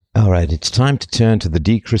All right, it's time to turn to the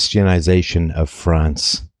de-christianization of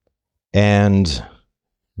France. And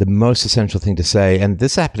the most essential thing to say, and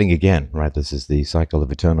this is happening again, right? This is the cycle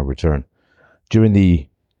of eternal return. During the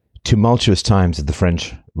tumultuous times of the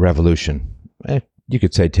French Revolution, you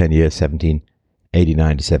could say 10 years, 1789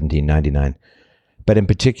 to 1799, but in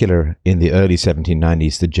particular in the early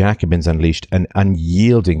 1790s, the Jacobins unleashed an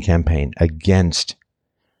unyielding campaign against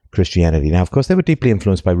Christianity. Now, of course, they were deeply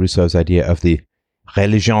influenced by Rousseau's idea of the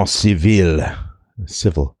religion civile,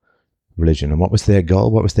 civil religion. And what was their goal?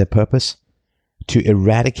 What was their purpose? To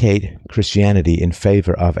eradicate Christianity in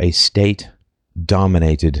favor of a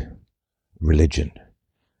state-dominated religion.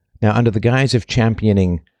 Now, under the guise of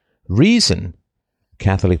championing reason,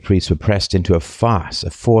 Catholic priests were pressed into a farce,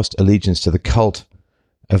 a forced allegiance to the cult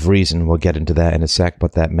of reason. We'll get into that in a sec,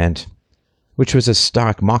 what that meant, which was a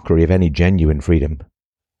stark mockery of any genuine freedom.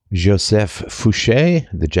 Joseph Fouché,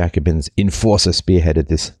 the Jacobins' enforcer, spearheaded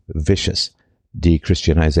this vicious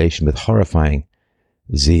de-christianization with horrifying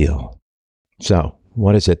zeal. So,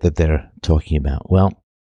 what is it that they're talking about? Well,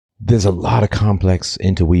 there's a lot of complex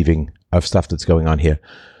interweaving of stuff that's going on here.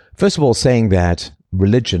 First of all, saying that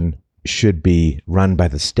religion should be run by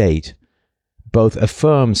the state both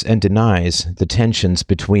affirms and denies the tensions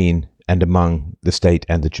between and among the state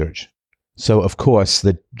and the church. So, of course,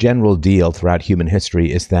 the general deal throughout human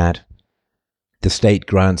history is that the state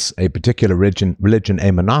grants a particular religion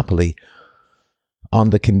a monopoly on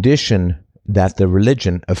the condition that the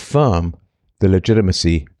religion affirm the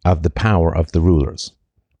legitimacy of the power of the rulers.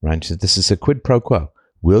 Right? So this is a quid pro quo.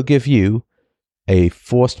 We'll give you a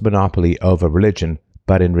forced monopoly over religion,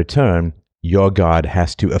 but in return, your God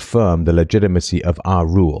has to affirm the legitimacy of our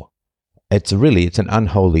rule. It's an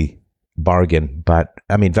unholy bargain, but,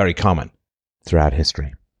 very common throughout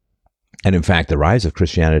history. And in fact, the rise of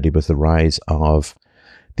Christianity was the rise of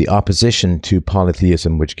the opposition to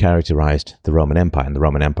polytheism, which characterized the Roman Empire. In the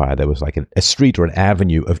Roman Empire, there was like a street or an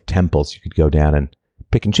avenue of temples. You could go down and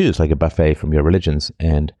pick and choose like a buffet from your religions.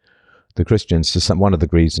 And the Christians, one of the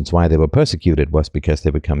reasons why they were persecuted was because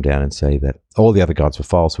they would come down and say that all the other gods were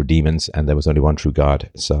false, were demons, and there was only one true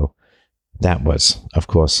God. So that was, of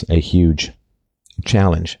course, a huge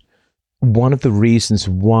challenge. One of the reasons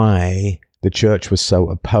why the church was so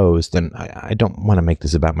opposed, and I don't want to make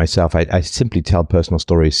this about myself, I simply tell personal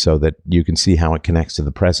stories so that you can see how it connects to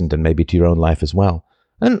the present and maybe to your own life as well.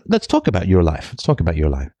 And let's talk about your life.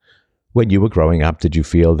 When you were growing up, did you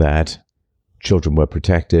feel that children were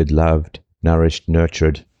protected, loved, nourished,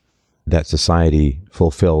 nurtured, that society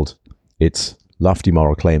fulfilled its lofty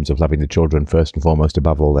moral claims of loving the children first and foremost,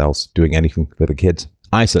 above all else, doing anything for the kids?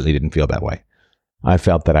 I certainly didn't feel that way. I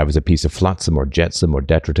felt that I was a piece of flotsam or jetsam or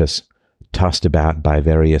detritus, tossed about by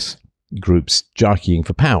various groups jockeying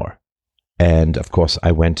for power. And of course,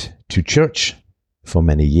 I went to church for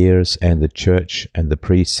many years, and the church and the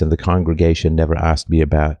priests and the congregation never asked me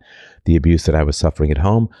about the abuse that I was suffering at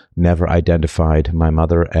home, never identified my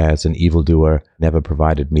mother as an evildoer, never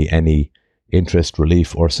provided me any interest,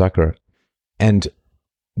 relief, or succor. And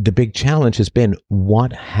the big challenge has been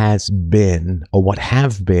what have been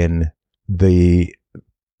the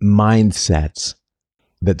mindsets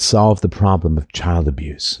that solve the problem of child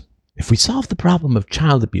abuse. If we solve the problem of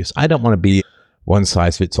child abuse, I don't want to be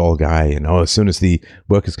one-size-fits-all guy, as soon as the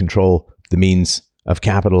workers control the means of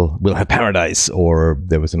capital, we'll have paradise. Or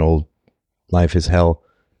there was an old life is hell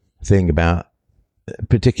thing about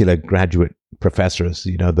particular graduate professors,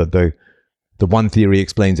 the one theory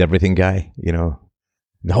explains everything guy, the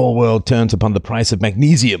whole world turns upon the price of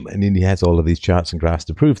magnesium. And then he has all of these charts and graphs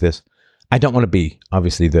to prove this. I don't want to be,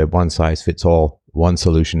 obviously, the one-size-fits-all, one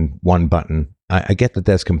solution, one button. I get that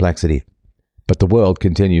there's complexity, but the world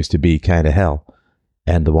continues to be kind of hell.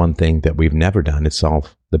 And the one thing that we've never done is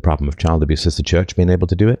solve the problem of child abuse. Has the church been able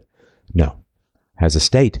to do it? No. Has the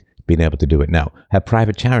state been able to do it? No. Have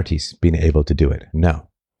private charities been able to do it? No.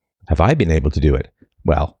 Have I been able to do it?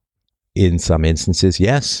 Well, in some instances,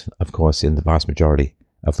 yes. Of course, in the vast majority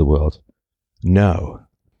of the world, no.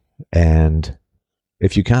 And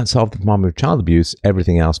if you can't solve the problem of child abuse,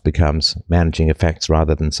 everything else becomes managing effects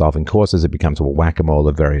rather than solving causes. It becomes a whack-a-mole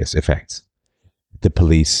of various effects. The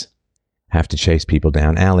police have to chase people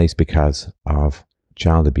down alleys because of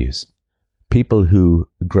child abuse. People who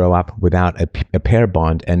grow up without a pair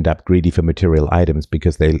bond end up greedy for material items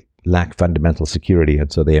because they lack fundamental security,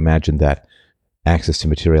 and so they imagine that access to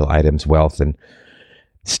material items, wealth, and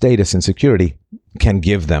status and security can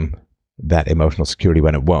give them that emotional security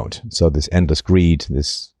when it won't. So this endless greed,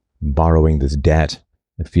 this borrowing, this debt,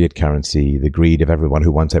 the fiat currency, the greed of everyone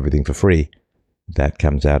who wants everything for free, that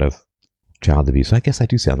comes out of child abuse. I guess I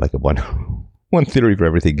do sound like a one theory for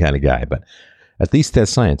everything kind of guy, but At least there's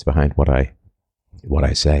science behind what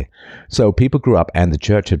I say. So people grew up, and the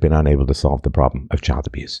church had been unable to solve the problem of child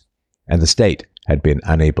abuse. And the state had been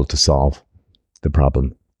unable to solve the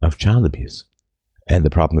problem of child abuse. And the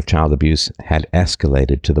problem of child abuse had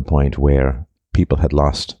escalated to the point where people had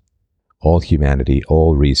lost all humanity,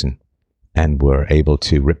 all reason, and were able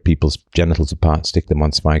to rip people's genitals apart, stick them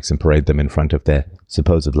on spikes, and parade them in front of their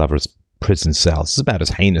supposed lovers' prison cells. It's about as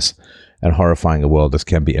heinous and horrifying a world as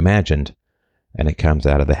can be imagined, and it comes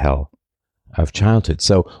out of the hell of childhood.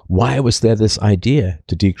 So why was there this idea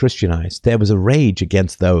to de-Christianize? There was a rage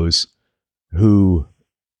against those who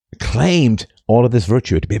claimed all of this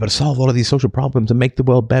virtue, to be able to solve all of these social problems and make the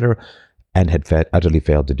world better, and had utterly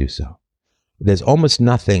failed to do so. There's almost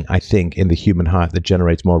nothing, I think, in the human heart that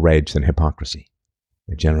generates more rage than hypocrisy.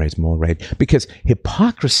 It generates more rage because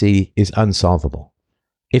hypocrisy is unsolvable.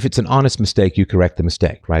 If it's an honest mistake, you correct the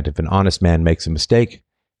mistake, right? If an honest man makes a mistake,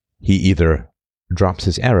 he either drops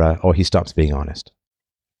his error or he stops being honest.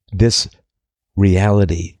 This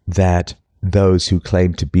reality that those who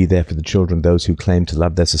claim to be there for the children, those who claim to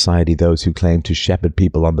love their society, those who claim to shepherd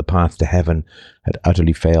people on the path to heaven, had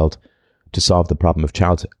utterly failed to solve the problem of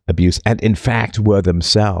child abuse, and in fact were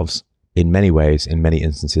themselves, in many ways, in many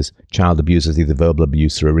instances, child abusers, either verbal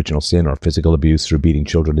abuse through original sin or physical abuse through beating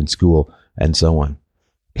children in school, and so on.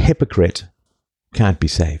 Hypocrite can't be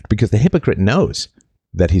saved because the hypocrite knows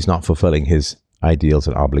that he's not fulfilling his ideals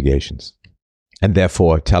and obligations. And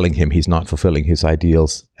therefore, telling him he's not fulfilling his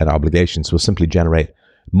ideals and obligations will simply generate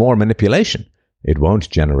more manipulation. It won't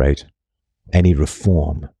generate any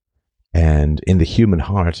reform. And in the human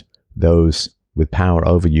heart, those with power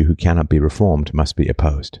over you who cannot be reformed must be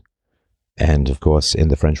opposed. And of course, in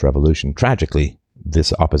the French Revolution, tragically,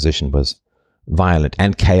 this opposition was violent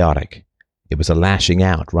and chaotic. It was a lashing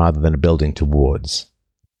out rather than a building towards.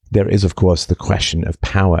 There is, of course, the question of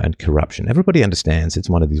power and corruption. Everybody understands, it's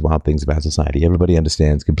one of these wild things about society, everybody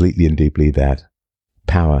understands completely and deeply that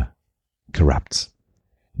power corrupts.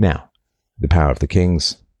 Now, the power of the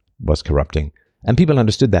kings was corrupting, and people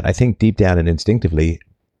understood that. I think deep down and instinctively,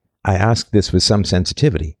 I ask this with some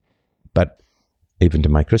sensitivity, but even to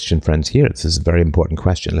my Christian friends here, this is a very important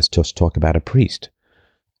question. Let's just talk about a priest.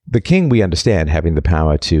 The king, we understand, having the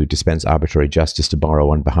power to dispense arbitrary justice, to borrow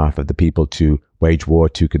on behalf of the people, to wage war,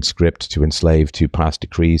 to conscript, to enslave, to pass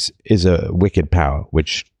decrees, is a wicked power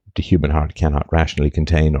which the human heart cannot rationally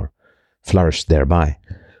contain or flourish thereby.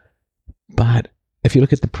 But if you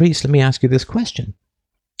look at the priest, let me ask you this question.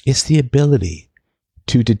 Is the ability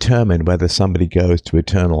to determine whether somebody goes to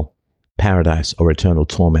eternal paradise or eternal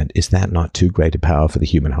torment, is that not too great a power for the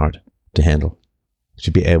human heart to handle?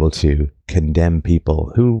 To be able to condemn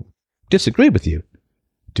people who disagree with you,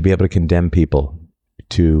 to be able to condemn people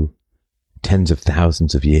to tens of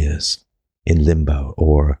thousands of years in limbo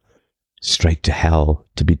or straight to hell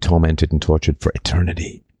to be tormented and tortured for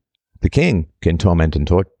eternity. The king can torment and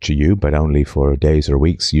torture you, but only for days or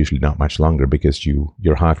weeks, usually not much longer, because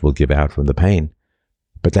your heart will give out from the pain.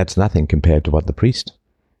 But that's nothing compared to what the priest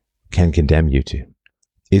can condemn you to.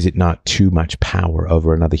 Is it not too much power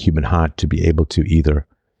over another human heart to be able to either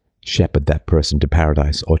shepherd that person to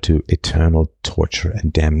paradise or to eternal torture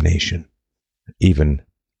and damnation? Even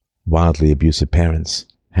wildly abusive parents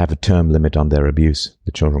have a term limit on their abuse.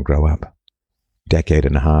 The children grow up. Decade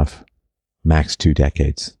and a half, max 2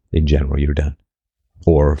 decades. In general, you're done.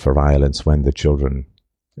 Or for violence when the children,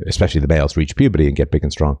 especially the males, reach puberty and get big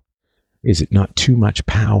and strong. Is it not too much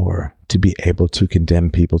power to be able to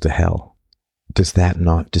condemn people to hell? Does that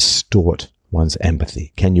not distort one's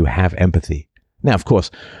empathy? Can you have empathy? Now, of course,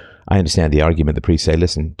 I understand the argument. The priests say,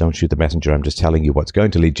 listen, don't shoot the messenger. I'm just telling you what's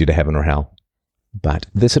going to lead you to heaven or hell. But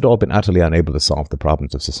this had all been utterly unable to solve the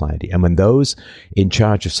problems of society. And when those in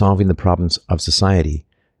charge of solving the problems of society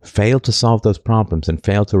fail to solve those problems and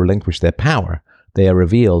fail to relinquish their power, they are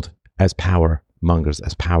revealed as power mongers,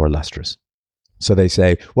 as power lusters. So they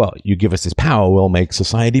say, well, you give us this power, we'll make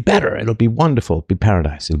society better. It'll be wonderful. It'll be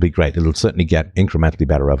paradise. It'll be great. It'll certainly get incrementally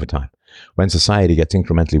better over time. When society gets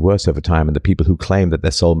incrementally worse over time and the people who claim that their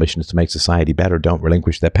sole mission is to make society better don't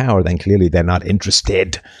relinquish their power, then clearly they're not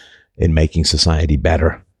interested in making society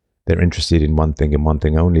better. They're interested in one thing and one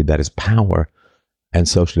thing only, that is power. And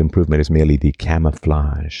social improvement is merely the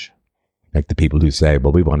camouflage. Like the people who say,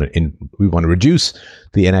 well, we want to reduce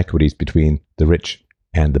the inequities between the rich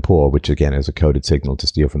and the poor, which again is a coded signal to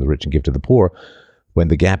steal from the rich and give to the poor. When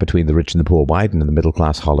the gap between the rich and the poor widen and the middle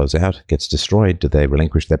class hollows out, gets destroyed, do they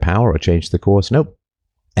relinquish their power or change the course? Nope.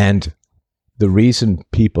 And the reason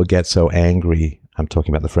people get so angry, I'm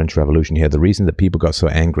talking about the French Revolution here, the reason that people got so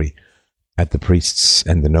angry at the priests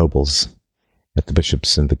and the nobles, at the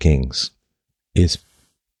bishops and the kings, is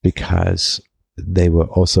because they were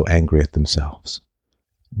also angry at themselves.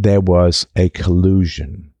 There was a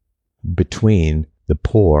collusion between the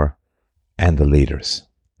poor and the leaders.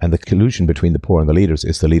 And the collusion between the poor and the leaders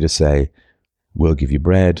is the leaders say, we'll give you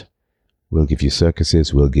bread, we'll give you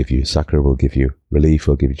circuses, we'll give you succor, we'll give you relief,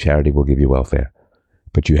 we'll give you charity, we'll give you welfare.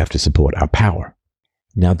 But you have to support our power.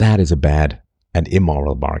 Now that is a bad and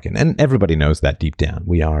immoral bargain. And everybody knows that deep down.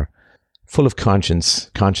 We are full of conscience.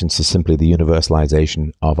 Conscience is simply the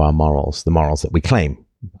universalization of our morals, the morals that we claim.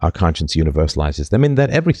 Our conscience universalizes them in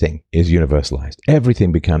that everything is universalized.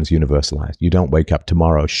 Everything becomes universalized. You don't wake up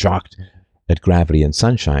tomorrow shocked at gravity and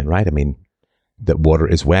sunshine, right? I mean, that water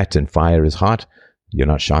is wet and fire is hot. You're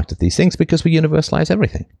not shocked at these things because we universalize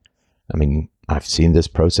everything. I mean, I've seen this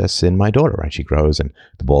process in my daughter, right? She grows and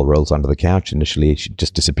the ball rolls onto the couch. Initially, she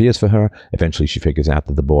just disappears for her. Eventually, she figures out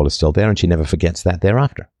that the ball is still there and she never forgets that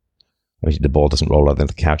thereafter. I mean, the ball doesn't roll onto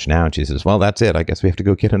the couch now. And she says, well, that's it. I guess we have to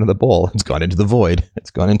go get another ball. It's gone into the void.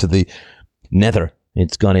 It's gone into the nether.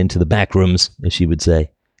 It's gone into the back rooms, as she would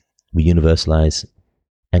say. We universalize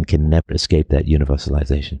and can never escape that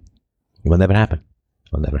universalization. It will never happen.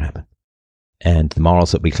 It will never happen. And the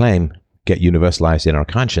morals that we claim get universalized in our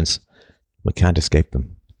conscience. We can't escape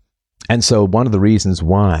them. And so one of the reasons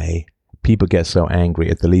why people get so angry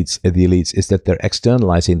at the elites is that they're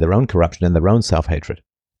externalizing their own corruption and their own self-hatred.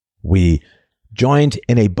 We joined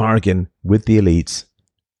in a bargain with the elites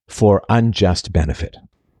for unjust benefit.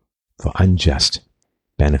 For unjust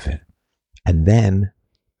benefit. And then,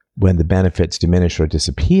 when the benefits diminish or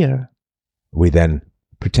disappear, we then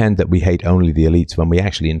pretend that we hate only the elites when we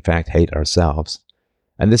actually, in fact, hate ourselves.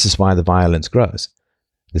 And this is why the violence grows.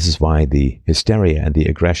 This is why the hysteria and the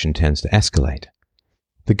aggression tends to escalate.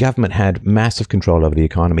 The government had massive control over the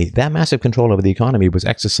economy. That massive control over the economy was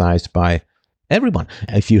exercised by everyone.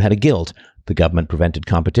 If you had a guild, the government prevented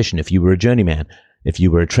competition. If you were a journeyman, if you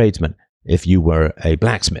were a tradesman, if you were a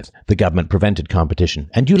blacksmith, the government prevented competition.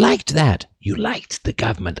 And you liked that. You liked the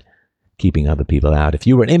government keeping other people out. If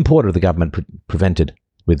you were an importer, the government prevented,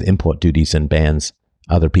 with import duties and bans,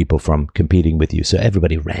 other people from competing with you. So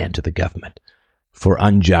everybody ran to the government for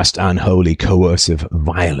unjust, unholy, coercive,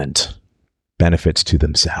 violent benefits to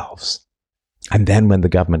themselves. And then when the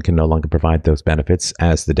government can no longer provide those benefits,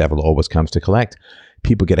 as the devil always comes to collect,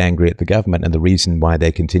 people get angry at the government. And the reason why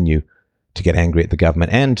they continue to get angry at the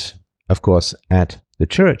government and, of course, at the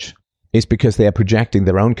church is because they are projecting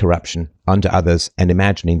their own corruption onto others and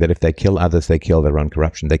imagining that if they kill others, they kill their own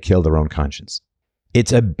corruption, they kill their own conscience.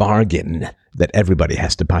 It's a bargain that everybody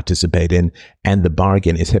has to participate in, and the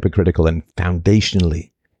bargain is hypocritical and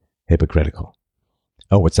foundationally hypocritical.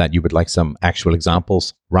 Oh, what's that? You would like some actual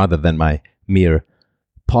examples rather than my mere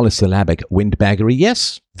polysyllabic windbaggery?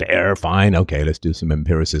 Yes, fair, fine, okay, let's do some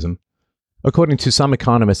empiricism. According to some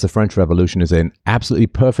economists, the French Revolution is an absolutely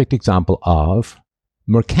perfect example of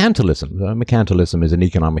mercantilism. Mercantilism is an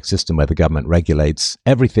economic system where the government regulates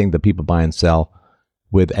everything that people buy and sell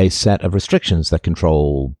with a set of restrictions that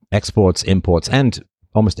control exports, imports, and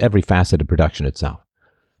almost every facet of production itself.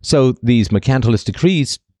 So these mercantilist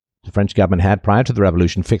decrees the French government had prior to the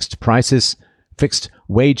revolution fixed prices, fixed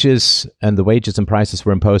wages, and the wages and prices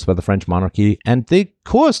were imposed by the French monarchy, and they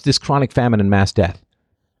caused this chronic famine and mass death.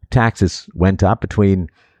 Taxes went up between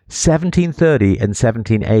 1730 and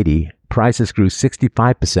 1780. Prices grew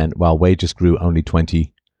 65%, while wages grew only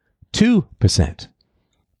 22%.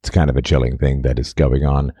 It's kind of a chilling thing that is going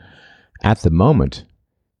on at the moment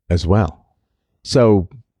as well. So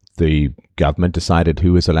the government decided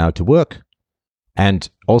who is allowed to work and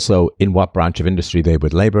also in what branch of industry they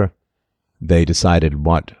would labor. They decided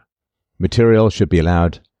what material should be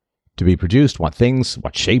allowed to be produced, what things,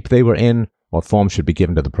 what shape they were in, what form should be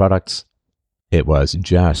given to the products. It was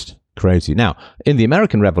just crazy. Now, in the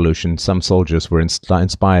American Revolution, some soldiers were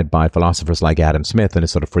inspired by philosophers like Adam Smith and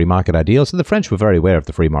his sort of free market ideals. And the French were very aware of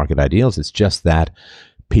the free market ideals. It's just that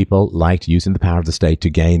people liked using the power of the state to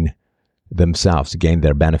gain themselves, to gain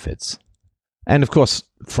their benefits. And of course,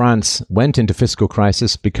 France went into fiscal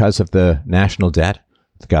crisis because of the national debt.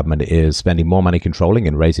 The government is spending more money controlling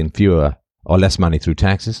and raising fewer or less money through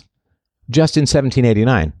taxes. Just in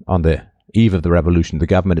 1789, on the eve of the revolution, the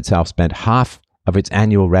government itself spent half of its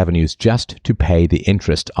annual revenues just to pay the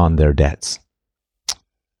interest on their debts.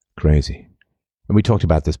 Crazy. And we talked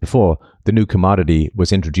about this before. The new commodity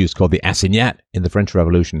was introduced called the assignat in the French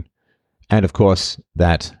Revolution. And of course,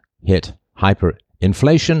 that hit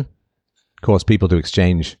hyperinflation, caused people to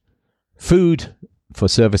exchange food for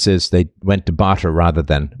services. They went to barter rather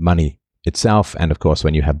than money itself. And of course,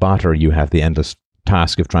 when you have barter, you have the endless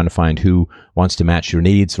task of trying to find who wants to match your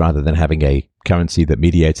needs rather than having a currency that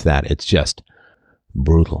mediates that. It's just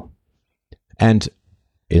brutal. And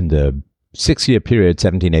in the 6-year period,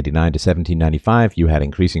 1789 to 1795, you had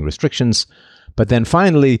increasing restrictions. But then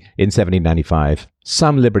finally, in 1795,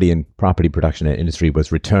 some liberty in property production and industry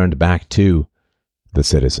was returned back to the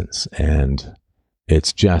citizens. And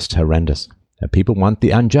it's just horrendous. People want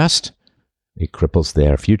the unjust. It cripples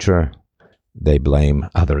their future. They blame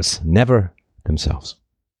others, never themselves.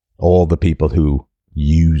 All the people who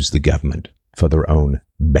use the government for their own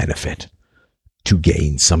benefit to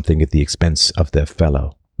gain something at the expense of their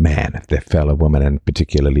fellow man, of their fellow woman, and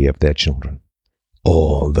particularly of their children.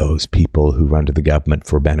 All those people who run to the government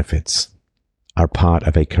for benefits are part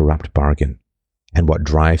of a corrupt bargain. And what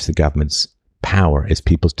drives the government's power is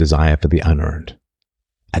people's desire for the unearned.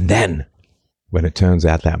 And then, when it turns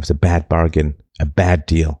out that was a bad bargain, a bad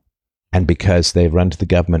deal, and because they've run to the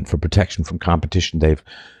government for protection from competition, they've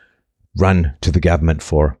run to the government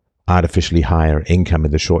for artificially higher income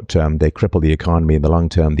in the short term, they cripple the economy in the long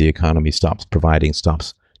term. The economy stops providing,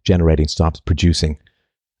 stops generating, stops producing.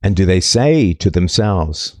 And do they say to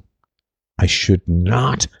themselves, I should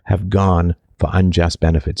not have gone for unjust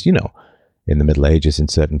benefits? You know, in the Middle Ages, in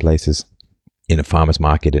certain places, in a farmer's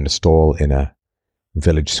market, in a stall, in a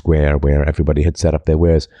village square where everybody had set up their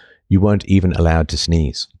wares, you weren't even allowed to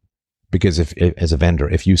sneeze. Because if as a vendor,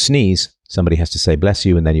 if you sneeze, somebody has to say, bless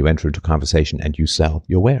you, and then you enter into a conversation and you sell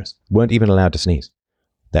your wares. Weren't even allowed to sneeze.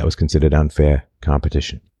 That was considered unfair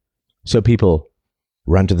competition. So people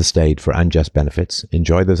run to the state for unjust benefits,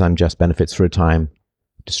 enjoy those unjust benefits for a time,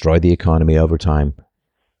 destroy the economy over time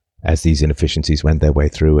as these inefficiencies went their way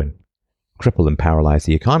through and cripple and paralyze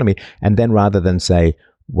the economy. And then rather than say,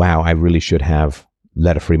 wow, I really should have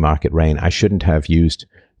let a free market reign, I shouldn't have used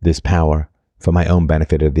this power for my own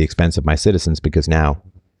benefit at the expense of my citizens, because now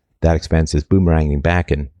that expense is boomeranging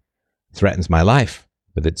back and threatens my life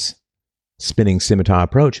with its spinning scimitar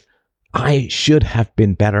approach. I should have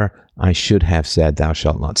been better. I should have said, thou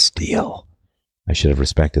shalt not steal. I should have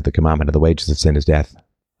respected the commandment of the wages of sin is death.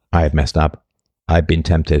 I have messed up. I've been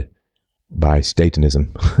tempted by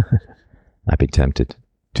Satanism. I've been tempted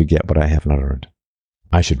to get what I have not earned.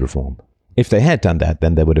 I should reform. If they had done that,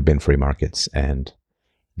 then there would have been free markets and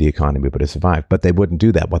the economy would have survived. But they wouldn't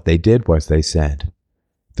do that. What they did was they said,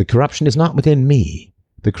 the corruption is not within me.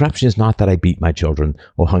 The corruption is not that I beat my children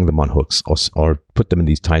or hung them on hooks or put them in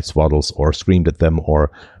these tight swaddles or screamed at them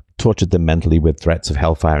or tortured them mentally with threats of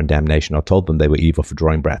hellfire and damnation or told them they were evil for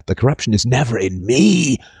drawing breath. The corruption is never in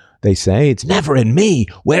me, they say. It's never in me.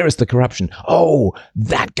 Where is the corruption? Oh,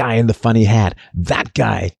 that guy in the funny hat. That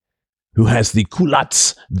guy who has the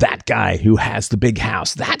culottes. That guy who has the big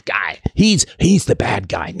house. That guy. He's the bad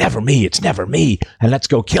guy. Never me. It's never me. And let's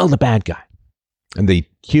go kill the bad guy. And the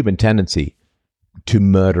human tendency to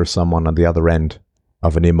murder someone on the other end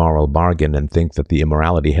of an immoral bargain and think that the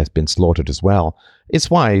immorality has been slaughtered as well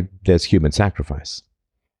is why there's human sacrifice,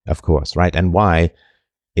 of course, right? And why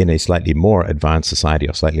in a slightly more advanced society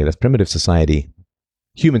or slightly less primitive society,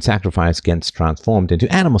 human sacrifice gets transformed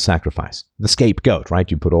into animal sacrifice. The scapegoat, right?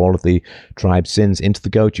 You put all of the tribe's sins into the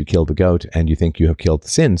goat, you kill the goat, and you think you have killed the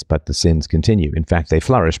sins, but the sins continue. In fact, they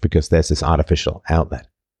flourish because there's this artificial outlet.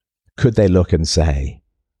 Could they look and say,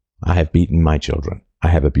 I have beaten my children, I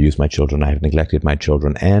have abused my children, I have neglected my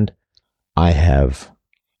children, and I have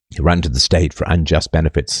run to the state for unjust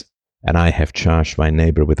benefits, and I have charged my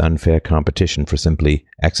neighbor with unfair competition for simply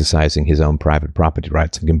exercising his own private property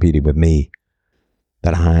rights and competing with me,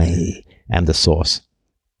 that I am the source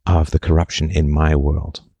of the corruption in my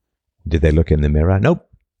world? Did they look in the mirror? Nope.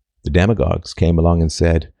 The demagogues came along and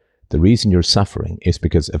said, the reason you're suffering is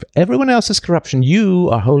because of everyone else's corruption. You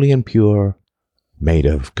are holy and pure, made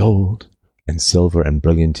of gold and silver and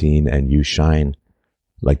brilliantine, and you shine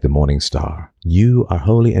like the morning star. You are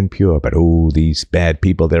holy and pure, but oh, these bad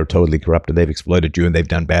people, they're totally corrupt and they've exploited you and they've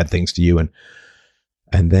done bad things to you.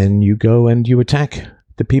 And then you go and you attack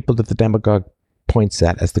the people that the demagogue points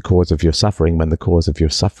at as the cause of your suffering, when the cause of your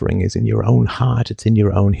suffering is in your own heart, it's in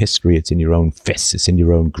your own history, it's in your own fists, it's in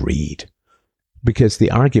your own greed. Because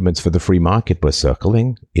the arguments for the free market were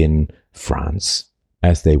circling in France,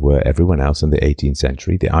 as they were everyone else in the 18th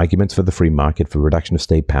century. The arguments for the free market, for reduction of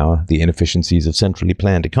state power, the inefficiencies of centrally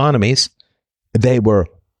planned economies, they were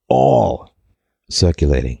all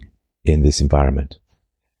circulating in this environment.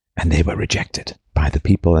 And they were rejected by the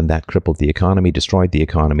people, and that crippled the economy, destroyed the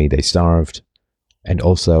economy, they starved. And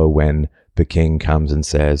also when the king comes and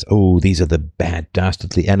says, oh, these are the bad,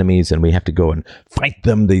 dastardly enemies, and we have to go and fight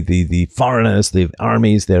them, the foreigners, the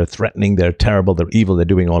armies, they're threatening, they're terrible, they're evil, they're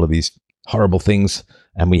doing all of these horrible things,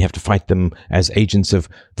 and we have to fight them as agents of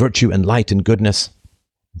virtue and light and goodness.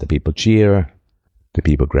 The people cheer, the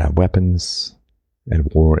people grab weapons, and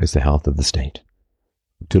war is the health of the state.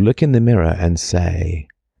 To look in the mirror and say,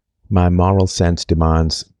 My moral sense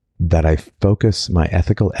demands that I focus my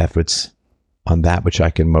ethical efforts on that which I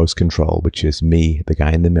can most control, which is me, the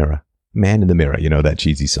guy in the mirror. Man in the mirror, you know that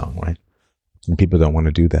cheesy song, right? And people don't want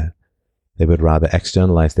to do that. They would rather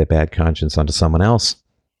externalize their bad conscience onto someone else,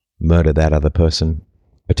 murder that other person,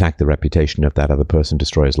 attack the reputation of that other person,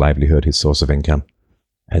 destroy his livelihood, his source of income,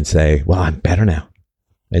 and say, well, I'm better now.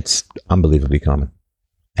 It's unbelievably common.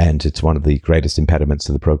 And it's one of the greatest impediments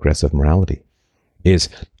to the progress of morality. Is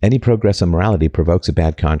any progress of morality provokes a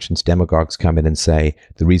bad conscience. Demagogues come in and say,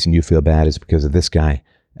 the reason you feel bad is because of this guy.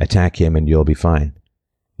 Attack him and you'll be fine.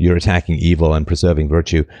 You're attacking evil and preserving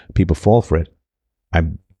virtue. People fall for it.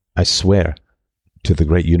 I swear to the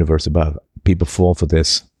great universe above, people fall for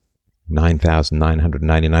this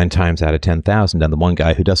 9,999 times out of 10,000, and the one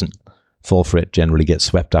guy who doesn't fall for it generally gets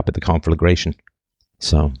swept up at the conflagration.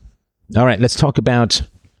 So, all right, let's talk about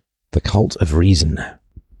the cult of reason.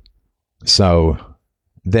 So,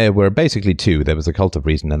 there were basically two. There was the cult of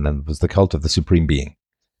reason, and then there was the cult of the supreme being.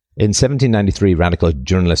 In 1793, radical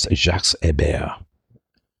journalist Jacques Hébert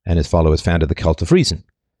and his followers founded the cult of reason.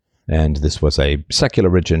 And this was a secular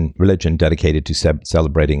religion dedicated to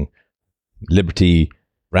celebrating liberty,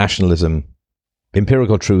 rationalism,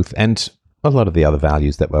 empirical truth, and a lot of the other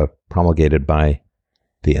values that were promulgated by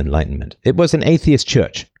the Enlightenment. It was an atheist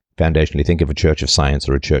church. Foundationally, think of a church of science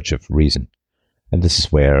or a church of reason. And this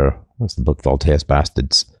is where, what's the book, Voltaire's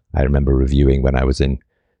Bastards, I remember reviewing when I was in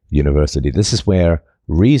university. This is where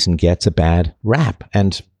reason gets a bad rap.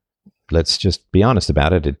 And let's just be honest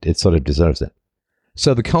about it, it sort of deserves it.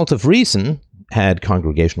 So the cult of reason had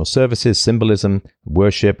congregational services, symbolism,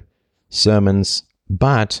 worship, sermons,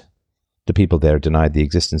 but the people there denied the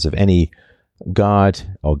existence of any god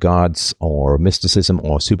or gods or mysticism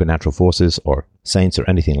or supernatural forces or saints or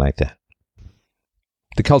anything like that.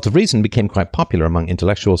 The cult of reason became quite popular among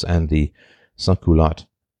intellectuals and the sans-culottes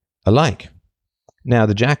alike. Now,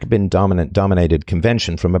 the Jacobin dominated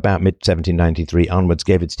convention from about mid-1793 onwards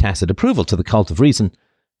gave its tacit approval to the cult of reason,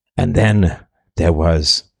 and then there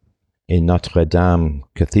was, in Notre Dame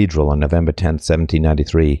Cathedral on November 10th,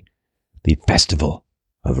 1793, the Festival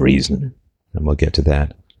of Reason. And we'll get to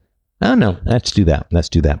that. Oh, no, let's do that. Let's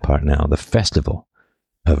do that part now. The Festival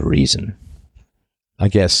of Reason. I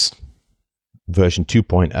guess version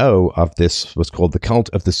 2.0 of this was called the Cult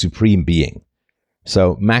of the Supreme Being.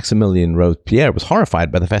 So Maximilien Robespierre was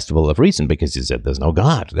horrified by the Festival of Reason because he said, there's no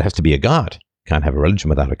God. There has to be a God. Can't have a religion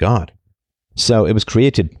without a God. So it was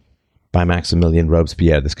created by Maximilien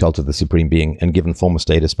Robespierre, this cult of the supreme being, and given formal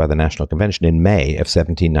status by the National Convention in May of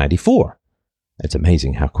 1794. It's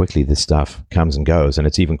amazing how quickly this stuff comes and goes, and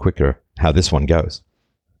it's even quicker how this one goes.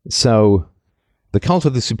 So the cult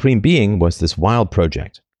of the supreme being was this wild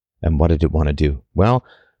project. And what did it want to do? Well,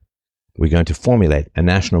 we're going to formulate a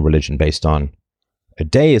national religion based on a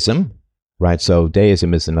deism, right? So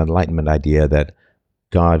deism is an Enlightenment idea that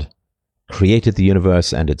God created the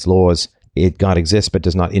universe and its laws. God exists but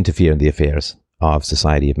does not interfere in the affairs of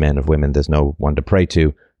society, of men, of women. There's no one to pray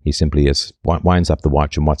to. He simply winds up the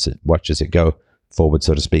watch and watches it go forward,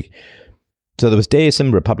 so to speak. So there was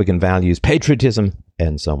deism, republican values, patriotism,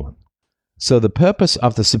 and so on. So the purpose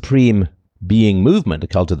of the supreme being movement, the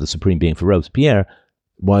cult of the supreme being for Robespierre,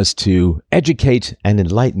 was to educate and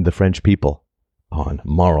enlighten the French people on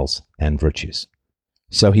morals and virtues.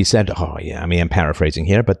 So he said, I'm paraphrasing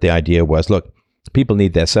here, but the idea was, look, people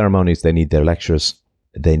need their ceremonies, they need their lectures,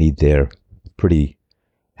 they need their pretty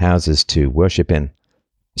houses to worship in.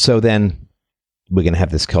 So then we're going to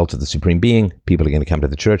have this cult of the supreme being. People are going to come to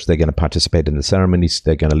the church, they're going to participate in the ceremonies,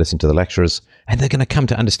 they're going to listen to the lectures, and they're going to come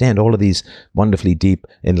to understand all of these wonderfully deep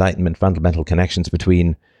Enlightenment fundamental connections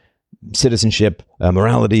between citizenship,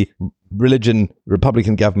 morality, religion,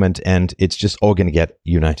 republican government, and it's just all going to get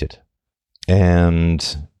united.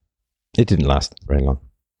 And it didn't last very long.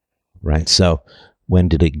 Right, so when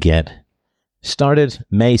did it get started?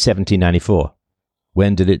 May 1794.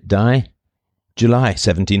 When did it die? July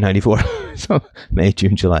 1794. So May,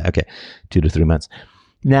 June, July. Okay, 2 to 3 months.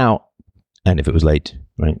 Now, and if it was late,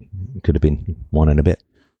 right, it could have been 1 and a bit.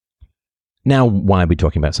 Now, why are we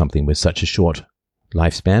talking about something with such a short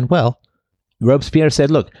lifespan? Well, Robespierre said,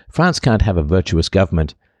 look, France can't have a virtuous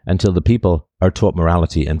government until the people are taught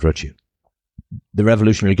morality and virtue. The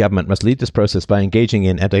revolutionary government must lead this process by engaging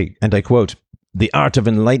in, and I quote, the art of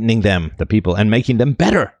enlightening them, the people, and making them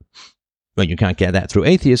better. Well, you can't get that through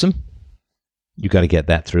atheism. You got to get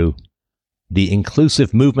that through the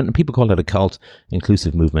inclusive movement. And people call it a cult,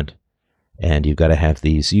 inclusive movement. And you've got to have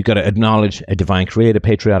these, you've got to acknowledge a divine creator,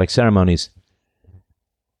 patriotic ceremonies.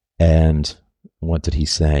 And what did he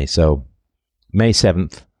say? So, May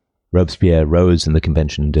 7th, Robespierre rose in the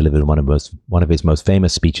convention and delivered one of his most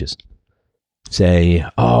famous speeches. Say,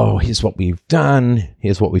 oh, here's what we've done,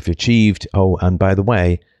 here's what we've achieved. Oh, and by the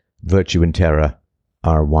way, virtue and terror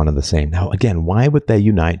are one and the same. Now, again, why would they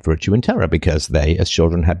unite virtue and terror? Because they, as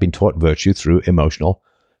children, had been taught virtue through emotional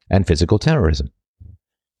and physical terrorism.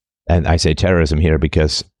 And I say terrorism here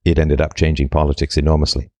because it ended up changing politics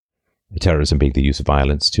enormously. Terrorism being the use of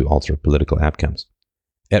violence to alter political outcomes.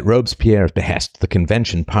 At Robespierre's behest, the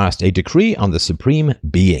convention passed a decree on the supreme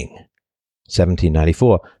being,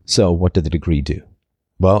 1794. So what did the decree do?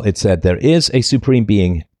 Well, it said there is a supreme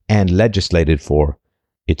being and legislated for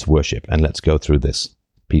its worship. And let's go through this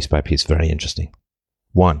piece by piece. Very interesting.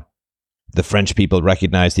 1. The French people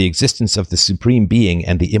recognize the existence of the supreme being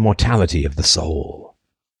and the immortality of the soul.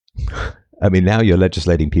 I mean, now you're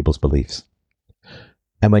legislating people's beliefs.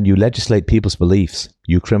 And when you legislate people's beliefs,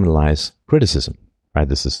 you criminalize criticism. Right?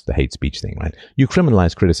 This is the hate speech thing, right? You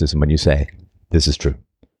criminalize criticism when you say, this is true.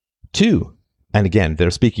 2, and again,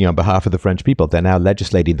 they're speaking on behalf of the French people. They're now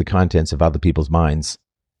legislating the contents of other people's minds.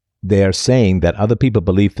 They're saying that other people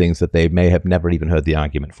believe things that they may have never even heard the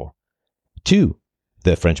argument for. 2,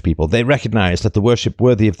 the French people, they recognize that the worship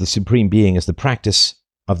worthy of the supreme being is the practice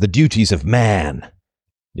of the duties of man.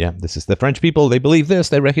 Yeah, this is the French people. They believe this.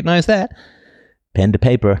 They recognize that. Pen to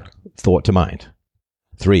paper, thought to mind.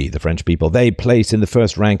 3, the French people, they place in the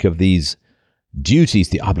first rank of these duties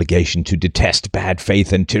the obligation to detest bad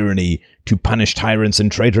faith and tyranny, to punish tyrants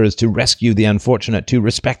and traitors, to rescue the unfortunate, to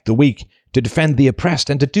respect the weak, to defend the oppressed,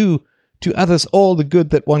 and to do to others all the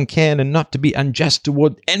good that one can, and not to be unjust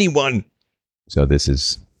toward anyone. So this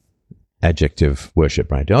is adjective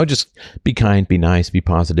worship, right? Oh, just be kind, be nice, be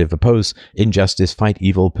positive, oppose injustice, fight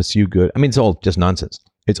evil, pursue good. I mean, it's all just nonsense.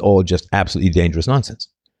 It's all just absolutely dangerous nonsense.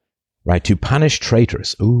 Right, to punish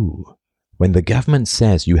traitors. Ooh, when the government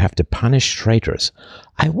says you have to punish traitors,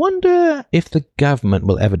 I wonder if the government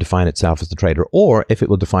will ever define itself as the traitor, or if it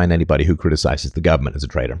will define anybody who criticizes the government as a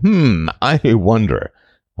traitor. I wonder.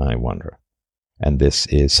 And this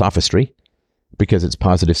is sophistry, because it's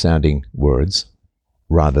positive-sounding words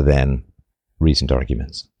rather than reasoned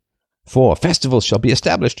arguments. 4, festivals shall be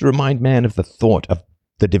established to remind man of the thought of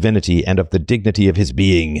the divinity and of the dignity of his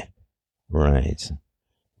being. Right.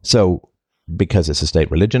 So, because it's a state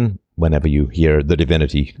religion, whenever you hear the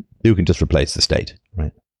divinity, you can just replace the state,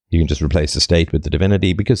 right? You can just replace the state with the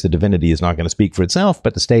divinity, because the divinity is not going to speak for itself,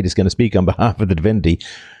 but the state is going to speak on behalf of the divinity.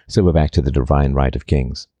 So we're back to the divine right of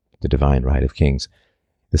kings. The divine right of kings.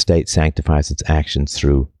 The state sanctifies its actions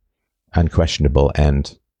through unquestionable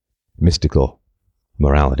and mystical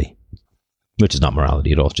morality, which is not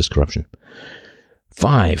morality at all, it's just corruption.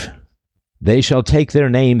 5. They shall take their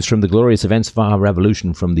names from the glorious events of our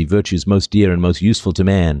revolution, from the virtues most dear and most useful to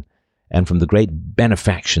man, and from the great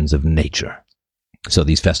benefactions of nature. So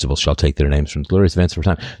these festivals shall take their names from the glorious events of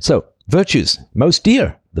our time. So, virtues most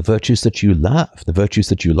dear, the virtues that you love, the virtues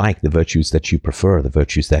that you like, the virtues that you prefer, the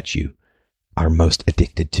virtues that you are most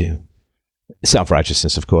addicted to.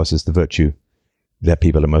 Self-righteousness, of course, is the virtue that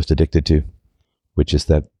people are most addicted to, which is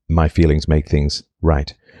that my feelings make things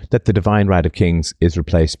right. That the divine right of kings is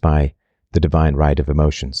replaced by the divine right of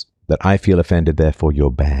emotions. That I feel offended, therefore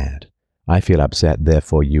you're bad. I feel upset,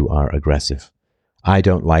 therefore you are aggressive. I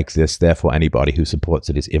don't like this, therefore anybody who supports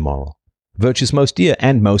it is immoral. Virtues most dear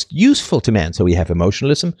and most useful to man. So we have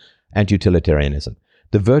emotionalism and utilitarianism.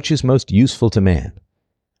 The virtues most useful to man.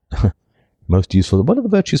 Most useful. What are the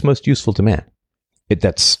virtues most useful to man?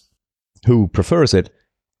 That's who prefers it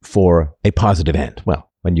for a positive end. Well,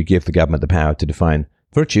 when you give the government the power to define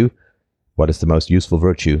virtue, what is the most useful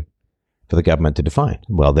virtue for the government to define?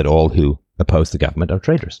 Well, that all who oppose the government are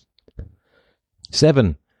traitors.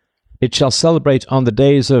 7. It shall celebrate on the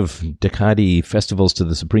days of decadi festivals to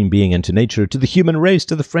the supreme being and to nature, to the human race,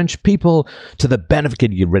 to the French people, to the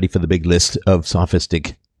benefit. You're ready for the big list of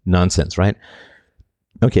sophistic nonsense, right?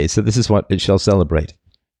 Okay, so this is what it shall celebrate.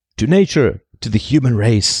 To nature, to the human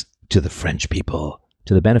race, to the French people,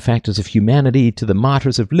 to the benefactors of humanity, to the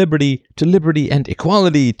martyrs of liberty, to liberty and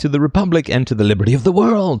equality, to the republic and to the liberty of the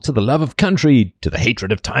world, to the love of country, to the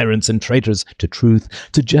hatred of tyrants and traitors, to truth,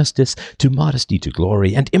 to justice, to modesty, to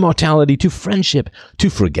glory and immortality, to friendship, to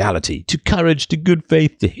frugality, to courage, to good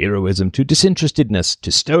faith, to heroism, to disinterestedness,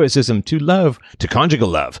 to stoicism, to love, to conjugal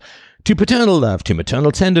love, to paternal love, to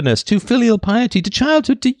maternal tenderness, to filial piety, to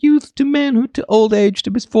childhood, to youth, to manhood, to old age, to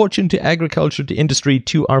misfortune, to agriculture, to industry,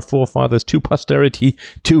 to our forefathers, to posterity,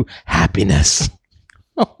 to happiness.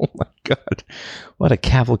 Oh my God. What a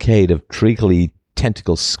cavalcade of treacly,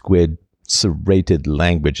 tentacle squid, serrated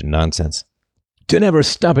language and nonsense. To never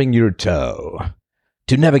stubbing your toe,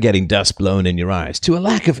 to never getting dust blown in your eyes, to a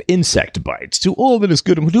lack of insect bites, to all that is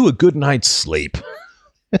good, and to a good night's sleep,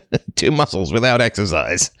 to muscles without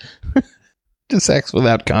exercise, to sex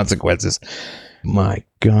without consequences. My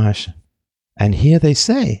gosh. And here they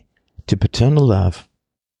say, to paternal love,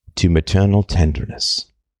 to maternal tenderness.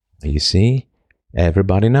 You see,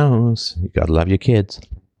 everybody knows you got to love your kids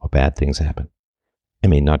or bad things happen. I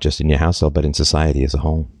mean, not just in your household, but in society as a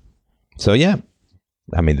whole. So yeah,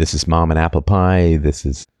 I mean, this is mom and apple pie. This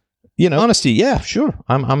is, honesty. Yeah, sure.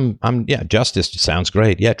 Yeah, justice sounds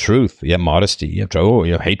great. Yeah, truth. Yeah, modesty.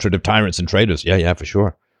 Yeah, hatred of tyrants and traitors. Yeah, for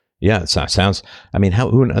sure. Yeah, it sounds, I mean,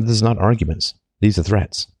 this is not arguments. These are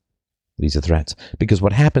threats. Because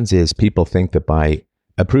what happens is people think that by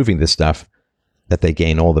approving this stuff, that they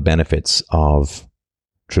gain all the benefits of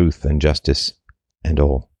truth and justice and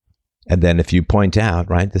all. And then if you point out,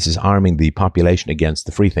 right, this is arming the population against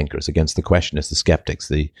the freethinkers, against the questionists, the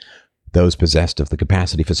skeptics, those possessed of the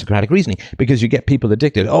capacity for Socratic reasoning, because you get people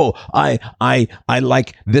addicted. Oh, I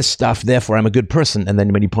like this stuff, therefore I'm a good person. And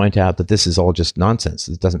then when you point out that this is all just nonsense,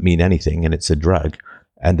 it doesn't mean anything, and it's a drug,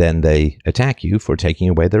 and then they attack you for taking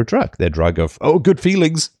away their drug of, good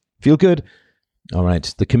feelings, feel good. All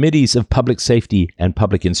right, the committees of public safety and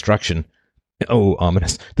public instruction. Oh,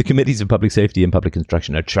 ominous. The committees of public safety and public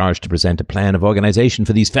instruction are charged to present a plan of organization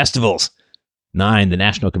for these festivals. 9. The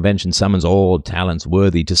National Convention summons all talents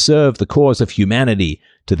worthy to serve the cause of humanity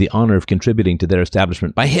to the honor of contributing to their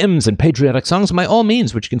establishment by hymns and patriotic songs by all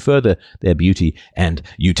means which can further their beauty and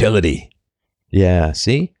utility. Yeah,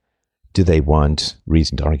 see? Do they want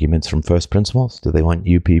reasoned arguments from first principles? Do they want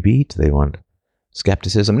UPB? Do they want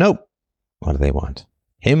skepticism? Nope. What do they want?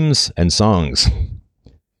 Hymns and songs.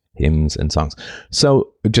 Hymns and songs.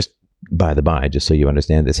 So, just by the by, just so you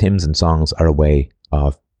understand this, hymns and songs are a way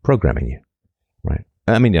of programming you, right?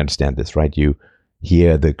 I mean, you understand this, right? You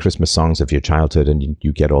hear the Christmas songs of your childhood and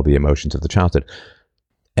you get all the emotions of the childhood.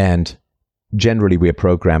 And generally, we are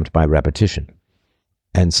programmed by repetition.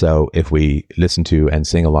 And so, if we listen to and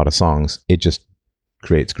sing a lot of songs, it just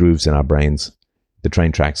creates grooves in our brains. The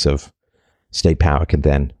train tracks of state power can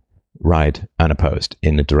then ride unopposed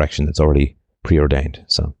in a direction that's already preordained.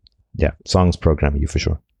 So, yeah, songs program you for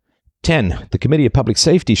sure. 10. The Committee of Public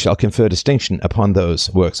Safety shall confer distinction upon those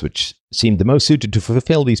works which seem the most suited to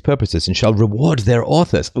fulfill these purposes and shall reward their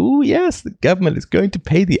authors. Oh, yes, the government is going to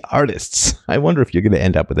pay the artists. I wonder if you're going to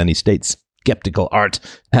end up with any state skeptical art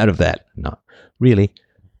out of that. Not really.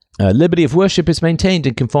 Liberty of worship is maintained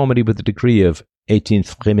in conformity with the decree of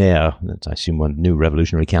 18th Primaire. That's, I assume, one new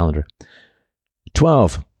revolutionary calendar.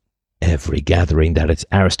 12. Every gathering that is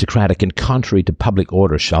aristocratic and contrary to public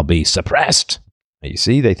order shall be suppressed. You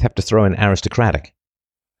see, they have to throw in aristocratic,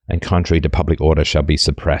 and contrary to public order shall be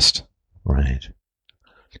suppressed. Right.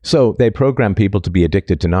 So they program people to be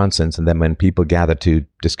addicted to nonsense, and then when people gather to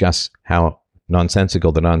discuss how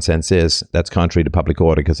nonsensical the nonsense is, that's contrary to public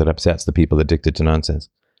order because it upsets the people addicted to nonsense.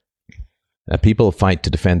 People fight to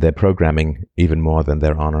defend their programming even more than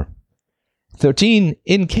their honor. 13.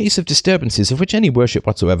 In case of disturbances of which any worship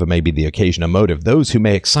whatsoever may be the occasion or motive, those who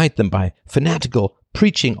may excite them by fanatical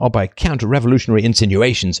preaching or by counter-revolutionary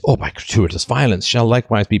insinuations or by gratuitous violence shall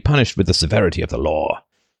likewise be punished with the severity of the law.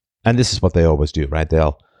 And this is what they always do, right?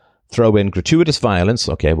 They'll throw in gratuitous violence.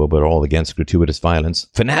 Okay, well, we're all against gratuitous violence.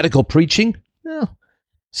 Fanatical preaching? No.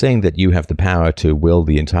 Saying that you have the power to will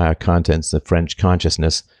the entire contents of French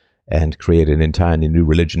consciousness and create an entirely new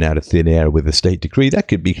religion out of thin air with a state decree, that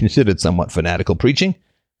could be considered somewhat fanatical preaching,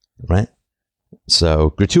 right?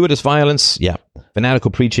 So, gratuitous violence, yeah.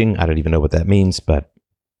 Fanatical preaching, I don't even know what that means, but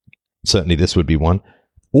certainly this would be one.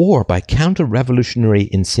 Or by counter-revolutionary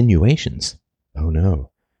insinuations. Oh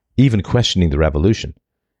no. Even questioning the revolution,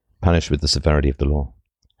 punished with the severity of the law.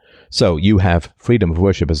 So, you have freedom of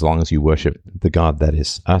worship as long as you worship the God that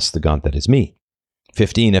is us, the God that is me.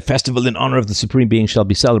 15. A festival in honor of the Supreme Being shall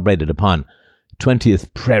be celebrated upon 20th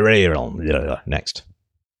prairial. Next.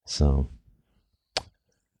 So,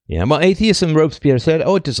 yeah. Well, atheism, Robespierre said,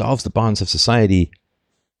 it dissolves the bonds of society.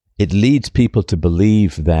 It leads people to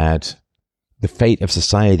believe that the fate of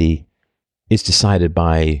society is decided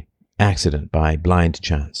by accident, by blind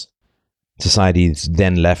chance. Society is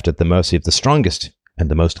then left at the mercy of the strongest and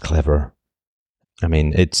the most clever. I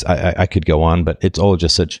mean, I could go on, but it's all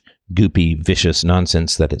just such goopy, vicious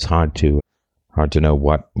nonsense that it's hard to know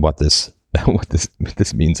what this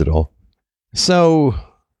means at all. So,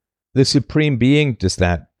 the Supreme Being, is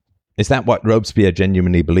that what Robespierre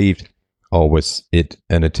genuinely believed, or was it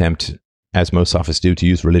an attempt, as most sophists do, to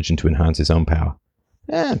use religion to enhance his own power?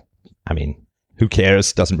 I mean, who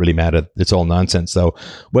cares? Doesn't really matter. It's all nonsense. So,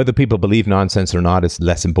 whether people believe nonsense or not is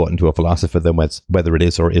less important to a philosopher than whether it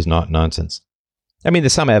is or is not nonsense. I mean,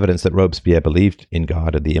 there's some evidence that Robespierre believed in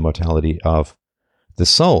God and the immortality of the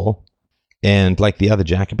soul. And like the other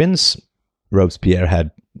Jacobins, Robespierre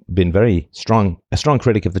had been a strong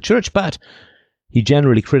critic of the church, but he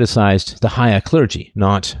generally criticized the higher clergy,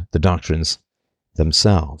 not the doctrines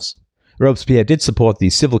themselves. Robespierre did support the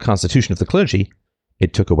civil constitution of the clergy.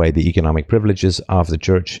 It took away the economic privileges of the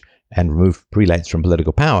church and removed prelates from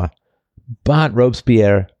political power. But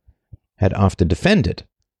Robespierre had often defended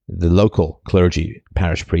the local clergy,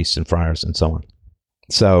 parish priests and friars and so on.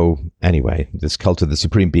 So anyway, this cult of the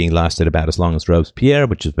supreme being lasted about as long as Robespierre,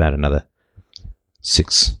 which is about another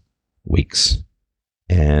 6 weeks.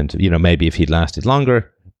 And, maybe if he'd lasted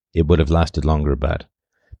longer, it would have lasted longer. But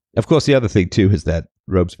of course, the other thing too is that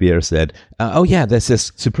Robespierre said, there's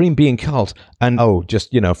this supreme being cult. And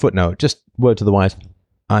footnote, just word to the wise,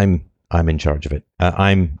 I'm in charge of it.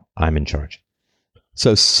 I'm in charge.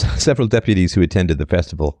 So several deputies who attended the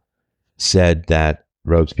festival said that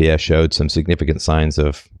Robespierre showed some significant signs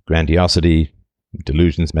of grandiosity,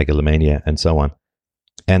 delusions, megalomania, and so on.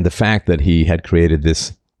 And the fact that he had created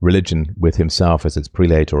this religion with himself as its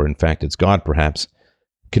prelate, or in fact its god perhaps,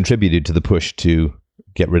 contributed to the push to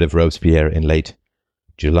get rid of Robespierre in late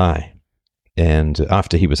July. And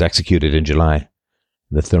after he was executed in July,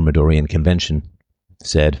 the Thermidorian Convention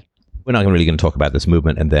said, we're not really going to talk about this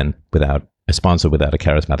movement, and then without a sponsor, without a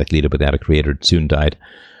charismatic leader, without a creator, soon died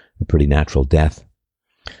a pretty natural death.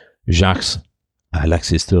 Jacques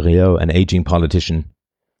Alexis Thuriot, an aging politician,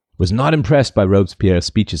 was not impressed by Robespierre's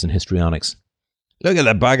speeches and histrionics. Look at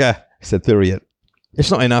the bugger, said Thuriot.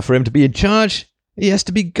 It's not enough for him to be in charge. He has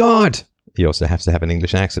to be God. He also has to have an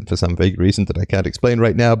English accent for some vague reason that I can't explain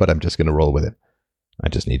right now, but I'm just going to roll with it. I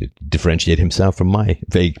just need to differentiate himself from my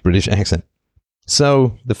vague British accent.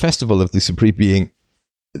 So, the Festival of the Supreme Being,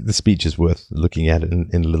 the speech is worth looking at in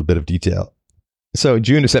a little bit of detail. So,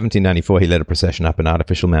 June of 1794, he led a procession up an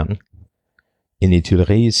artificial mountain in the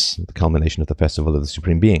Tuileries, the culmination of the Festival of the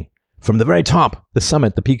Supreme Being. From the very top, the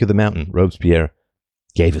summit, the peak of the mountain, Robespierre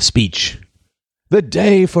gave a speech. The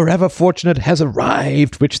day forever fortunate has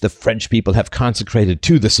arrived, which the French people have consecrated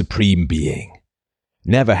to the Supreme Being.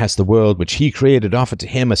 Never has the world which he created offered to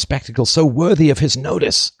him a spectacle so worthy of his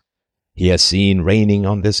notice. He has seen reigning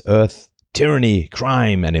on this earth tyranny,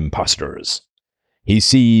 crime, and impostors. He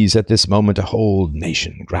sees at this moment a whole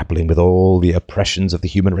nation grappling with all the oppressions of the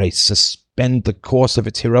human race, suspend the course of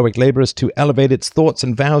its heroic labors to elevate its thoughts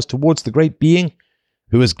and vows towards the great being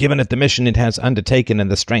who has given it the mission it has undertaken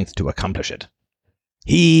and the strength to accomplish it.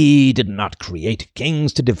 He did not create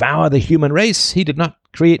kings to devour the human race. He did not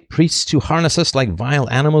create priests to harness us like vile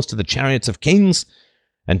animals to the chariots of kings,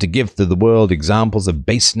 and to give to the world examples of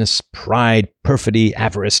baseness, pride, perfidy,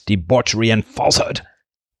 avarice, debauchery, and falsehood.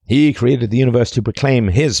 He created the universe to proclaim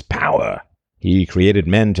his power. He created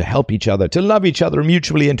men to help each other, to love each other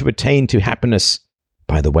mutually, and to attain to happiness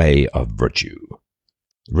by the way of virtue.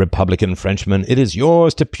 Republican Frenchmen, it is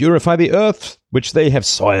yours to purify the earth which they have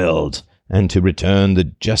soiled, and to return the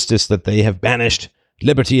justice that they have banished.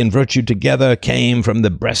 Liberty and virtue together came from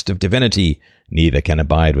the breast of divinity. Neither can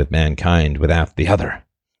abide with mankind without the other.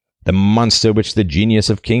 The monster which the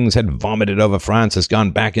genius of kings had vomited over France has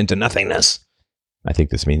gone back into nothingness. I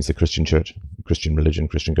think this means the Christian church, Christian religion,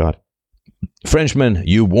 Christian God. Frenchmen,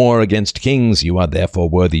 you war against kings. You are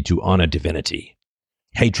therefore worthy to honor divinity.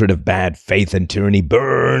 Hatred of bad faith and tyranny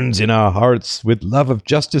burns in our hearts with love of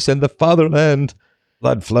justice and the fatherland.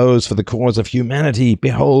 Blood flows for the cause of humanity.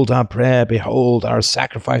 Behold our prayer. Behold our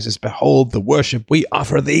sacrifices. Behold the worship we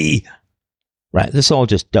offer thee. Right, this is all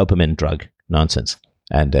just dopamine drug nonsense.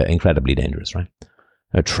 And incredibly dangerous, right?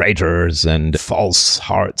 Traitors and false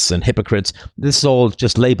hearts and hypocrites. This is all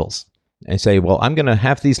just labels. And say, well, I'm going to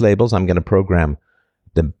have these labels. I'm going to program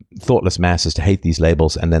the thoughtless masses to hate these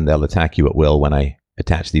labels, and then they'll attack you at will when I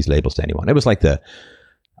attach these labels to anyone. It was like the,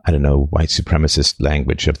 white supremacist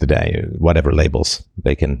language of the day. Whatever labels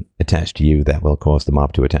they can attach to you, that will cause the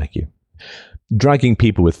mob to attack you. Drugging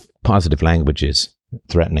people with positive language is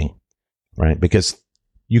threatening, right? Because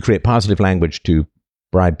you create positive language to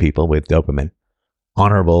bribe people with dopamine,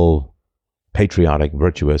 honorable, patriotic,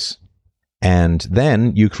 virtuous, and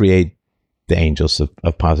then you create the angels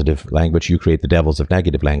of positive language, you create the devils of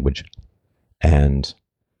negative language, and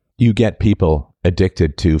you get people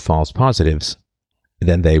addicted to false positives,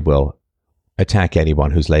 then they will attack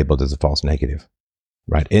anyone who's labeled as a false negative,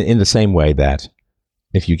 right? In the same way that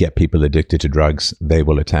if you get people addicted to drugs, they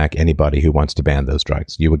will attack anybody who wants to ban those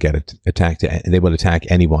drugs. You will get attacked. They will attack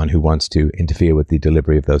anyone who wants to interfere with the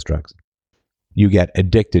delivery of those drugs. You get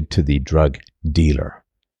addicted to the drug dealer.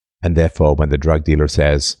 And therefore, when the drug dealer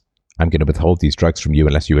says, I'm going to withhold these drugs from you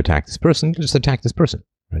unless you attack this person, you just attack this person.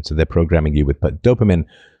 Right? So they're programming you with dopamine,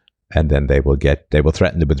 and then they will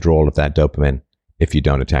threaten the withdrawal of that dopamine if you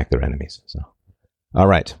don't attack their enemies. So, all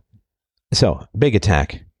right. So, big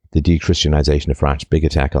attack, the de-christianization of France, big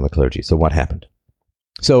attack on the clergy. So what happened?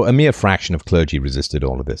 So a mere fraction of clergy resisted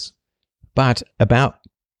all of this. But about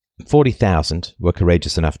 40,000 were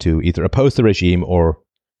courageous enough to either oppose the regime or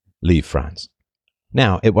leave France.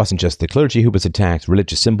 Now, it wasn't just the clergy who was attacked.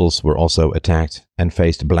 Religious symbols were also attacked and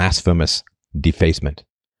faced blasphemous defacement.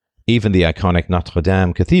 Even the iconic Notre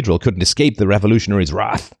Dame Cathedral couldn't escape the revolutionaries'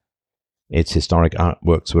 wrath. Its historic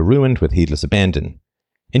artworks were ruined with heedless abandon.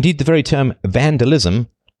 Indeed, the very term vandalism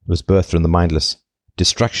was birthed from the mindless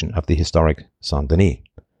destruction of the historic Saint-Denis.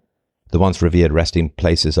 The once revered resting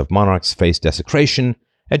places of monarchs faced desecration,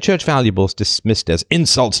 and church valuables dismissed as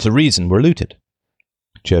insults to reason were looted.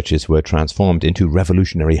 Churches were transformed into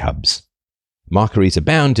revolutionary hubs. Mockeries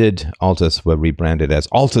abounded, altars were rebranded as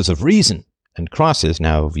altars of reason, and crosses,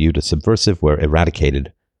 now viewed as subversive, were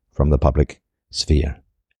eradicated from the public sphere.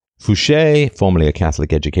 Fouché, formerly a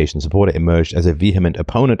Catholic education supporter, emerged as a vehement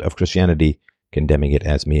opponent of Christianity, condemning it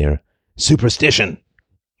as mere superstition.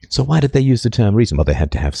 So why did they use the term reason? Well, they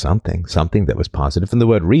had to have something that was positive, and the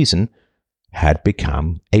word reason had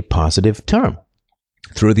become a positive term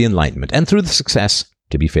through the Enlightenment and through the success,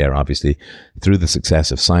 to be fair, obviously, through the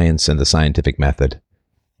success of science and the scientific method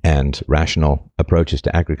and rational approaches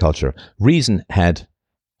to agriculture. Reason had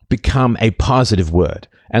become a positive word.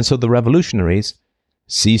 And so the revolutionaries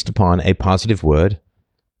seized upon a positive word,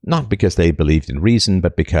 not because they believed in reason,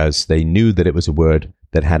 but because they knew that it was a word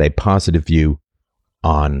that had a positive view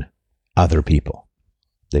on other people.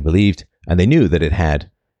 They believed and they knew that it had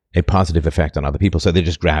a positive effect on other people, so they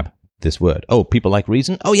just grab this word. Oh, people like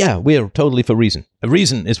reason? Oh yeah, we're totally for reason.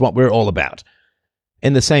 Reason is what we're all about.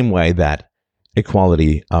 In the same way that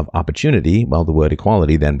equality of opportunity, well, the word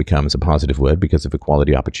equality then becomes a positive word because of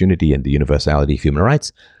equality of opportunity and the universality of human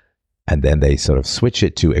rights. And then they sort of switch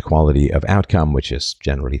it to equality of outcome, which is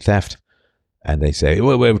generally theft. And they say,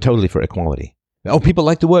 well, we're totally for equality. Oh, people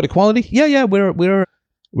like the word equality? Yeah, we're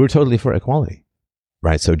totally for equality.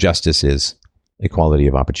 Right, so justice is equality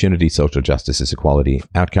of opportunity. Social justice is equality of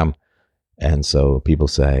outcome. And so people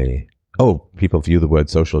say, oh, people view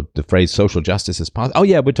the phrase social justice as positive. Oh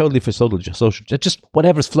yeah, we're totally for social, just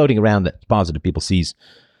whatever's floating around that's positive, people seize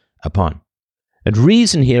upon. And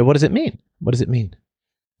reason here, what does it mean? What does it mean?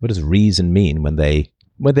 What does reason mean when they're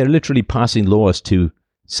literally passing laws to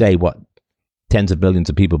say what tens of millions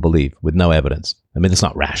of people believe with no evidence? I mean, it's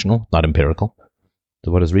not rational, not empirical. So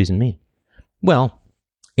what does reason mean? Well,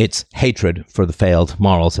 it's hatred for the failed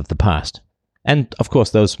morals of the past. And of course,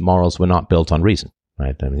 those morals were not built on reason,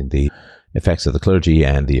 right? I mean, the effects of the clergy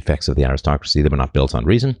and the effects of the aristocracy, they were not built on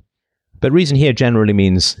reason. But reason here generally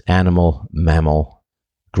means animal, mammal,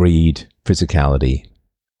 greed, physicality,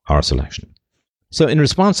 or selection. So in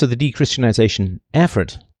response to the de-christianization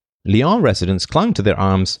effort, Lyon residents clung to their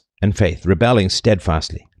arms and faith, rebelling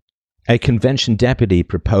steadfastly. A convention deputy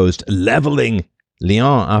proposed leveling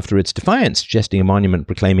Lyon after its defiance, suggesting a monument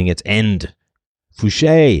proclaiming its end.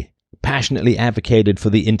 Fouché passionately advocated for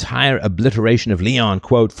the entire obliteration of Lyon,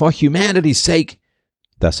 quote, for humanity's sake,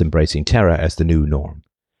 thus embracing terror as the new norm.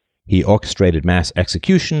 He orchestrated mass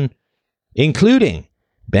execution, including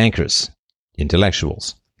bankers,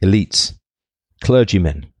 intellectuals, elites,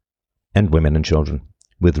 clergymen, and women and children,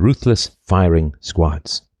 with ruthless firing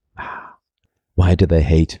squads. Why do they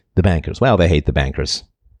hate the bankers? Well, they hate the bankers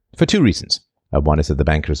for two reasons. One is that the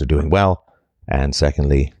bankers are doing well, and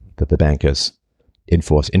secondly, that the bankers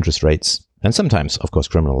enforce interest rates, and sometimes, of course,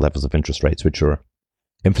 criminal levels of interest rates, which are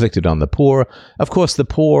inflicted on the poor. Of course, the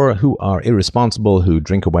poor who are irresponsible, who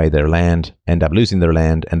drink away their land, end up losing their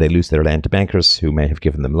land, and they lose their land to bankers who may have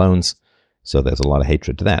given them loans. So there's a lot of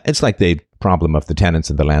hatred to that. It's like the problem of the tenants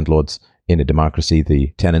and the landlords in a democracy.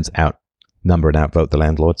 The tenants outnumber and outvote the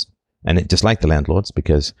landlords. And it dislike the landlords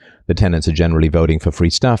because the tenants are generally voting for free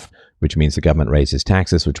stuff, which means the government raises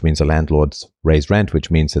taxes, which means the landlords raise rent, which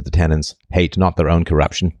means that the tenants hate not their own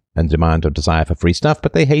corruption and demand or desire for free stuff,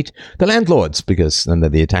 but they hate the landlords because then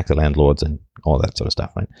they attack the landlords and all that sort of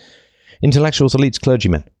stuff, right? Intellectuals, elites,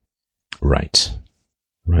 clergymen. Right.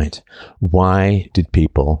 Why did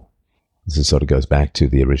people, this sort of goes back to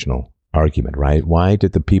the original argument, right? Why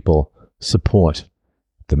did the people support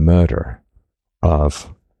the murder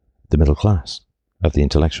of the middle class, of the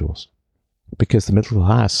intellectuals? Because the middle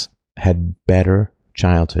class had better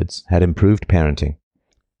childhoods, had improved parenting,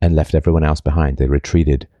 and left everyone else behind. They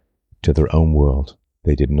retreated to their own world.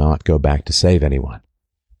 They did not go back to save anyone.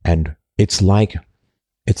 And it's like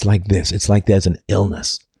this. It's like there's an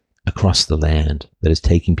illness across the land that is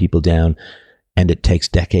taking people down, and it takes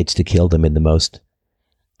decades to kill them in the most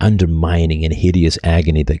undermining and hideous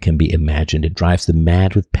agony that can be imagined. It drives them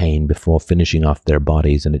mad with pain before finishing off their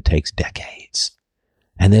bodies, and it takes decades.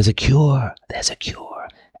 And there's a cure.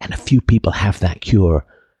 And a few people have that cure,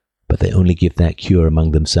 but they only give that cure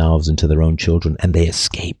among themselves and to their own children, and they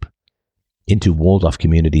escape into walled-off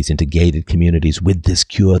communities, into gated communities. With this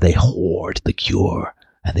cure, they hoard the cure,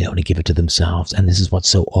 and they only give it to themselves. And this is what's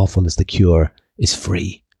so awful, is the cure is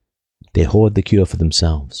free. They hoard the cure for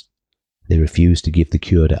themselves. They refuse to give the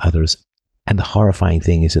cure to others. And the horrifying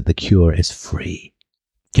thing is that the cure is free.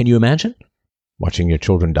 Can you imagine? Watching your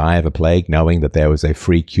children die of a plague, knowing that there was a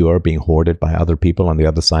free cure being hoarded by other people on the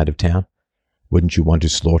other side of town? Wouldn't you want to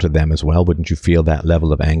slaughter them as well? Wouldn't you feel that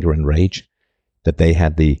level of anger and rage? That they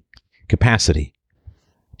had the capacity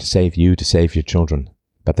to save you, to save your children,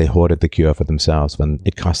 but they hoarded the cure for themselves when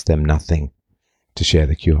it cost them nothing to share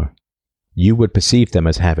the cure. You would perceive them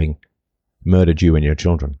as having murdered you and your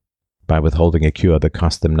children by withholding a cure that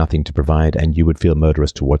cost them nothing to provide, and you would feel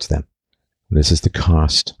murderous towards them. This is the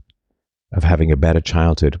cost of having a better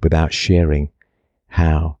childhood without sharing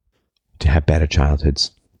how to have better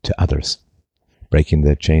childhoods to others. Breaking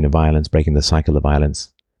the chain of violence, breaking the cycle of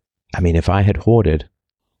violence. I mean, if I had hoarded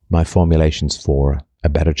my formulations for a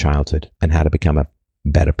better childhood and how to become a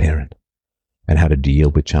better parent and how to deal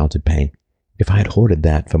with childhood pain, if I had hoarded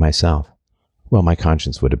that for myself, well, my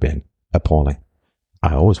conscience would have been appalling.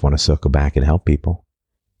 I always want to circle back and help people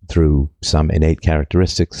through some innate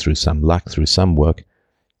characteristics, through some luck, through some work.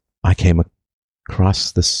 I came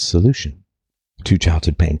across the solution to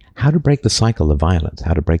childhood pain. How to break the cycle of violence,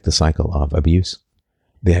 how to break the cycle of abuse.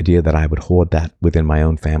 The idea that I would hoard that within my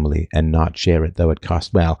own family and not share it, though it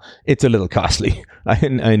cost, well, it's a little costly.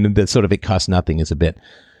 And the sort of it costs nothing is a bit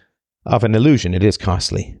of an illusion. It is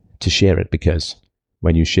costly to share it because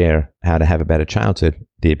when you share how to have a better childhood,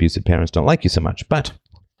 the abusive parents don't like you so much. But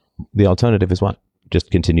the alternative is what?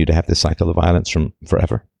 Just continue to have this cycle of violence from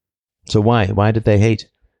forever. So why? Why did they hate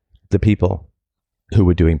the people who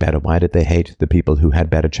were doing better? Why did they hate the people who had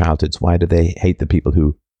better childhoods? Why did they hate the people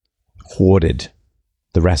who hoarded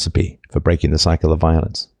the recipe for breaking the cycle of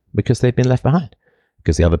violence? Because they'd been left behind.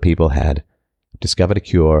 Because the other people had discovered a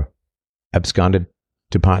cure, absconded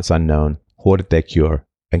to parts unknown, hoarded their cure,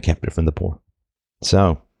 and kept it from the poor.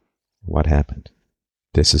 So, what happened?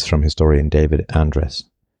 This is from historian David Andres.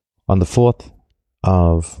 On the 4th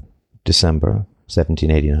of December,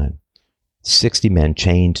 1789, 60 men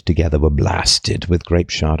chained together were blasted with grape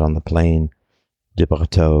shot on the plain de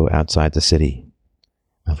Berthaud outside the city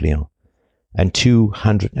of Lyon, and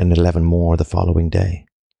 211 more the following day.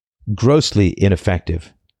 Grossly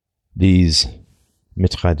ineffective, these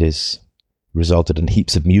mitraillettes resulted in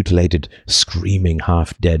heaps of mutilated, screaming,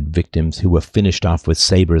 half-dead victims who were finished off with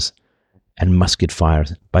sabers and musket fire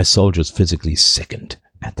by soldiers physically sickened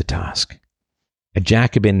at the task. A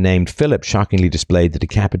Jacobin named Philip shockingly displayed the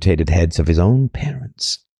decapitated heads of his own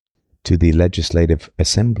parents to the Legislative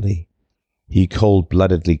Assembly. He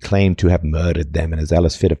cold-bloodedly claimed to have murdered them in a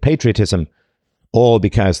zealous fit of patriotism, all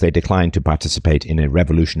because they declined to participate in a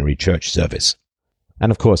revolutionary church service.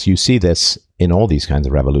 And of course, you see this in all these kinds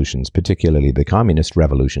of revolutions, particularly the communist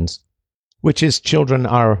revolutions, which is children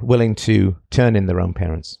are willing to turn in their own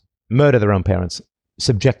parents, murder their own parents,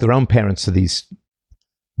 subject their own parents to these.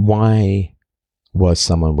 Why was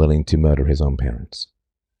someone willing to murder his own parents?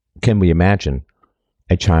 Can we imagine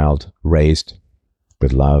a child raised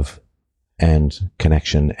with love and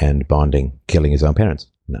connection and bonding killing his own parents?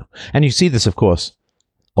 No. And you see this, of course,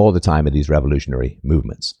 all the time in these revolutionary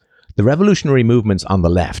movements. The revolutionary movements on the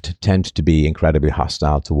left tend to be incredibly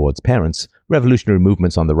hostile towards parents. Revolutionary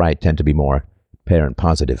movements on the right tend to be more parent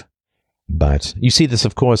positive. But you see this,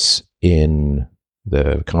 of course, in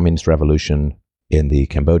the Communist Revolution, in the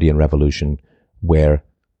Cambodian Revolution, where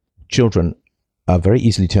children are very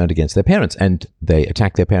easily turned against their parents, and they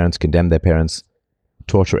attack their parents, condemn their parents,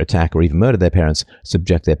 torture, attack, or even murder their parents,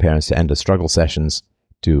 subject their parents to endless struggle sessions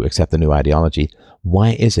to accept the new ideology.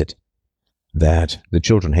 Why is it that the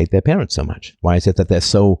children hate their parents so much? Why is it that they're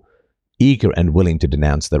so eager and willing to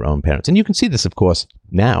denounce their own parents? And you can see this, of course,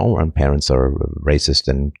 now when parents are racist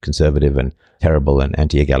and conservative and terrible and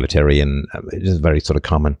anti-egalitarian. It is a very sort of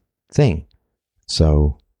common thing.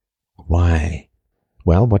 So why?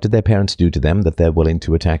 Well, what did their parents do to them that they're willing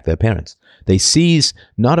to attack their parents? They seize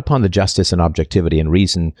not upon the justice and objectivity and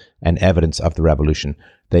reason and evidence of the revolution.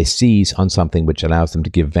 They seize on something which allows them to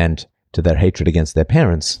give vent to their hatred against their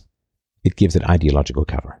parents. It gives it ideological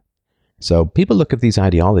cover. So people look at these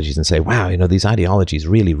ideologies and say, wow, these ideologies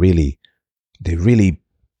really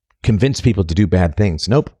convince people to do bad things.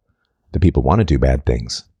 Nope. The people want to do bad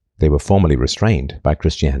things. They were formerly restrained by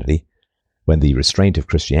Christianity. When the restraint of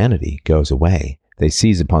Christianity goes away, They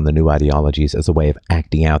seize upon the new ideologies as a way of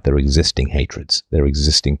acting out their existing hatreds, their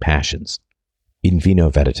existing passions. In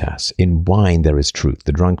vino veritas, in wine there is truth.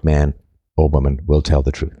 The drunk man or woman will tell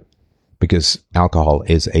the truth. Because alcohol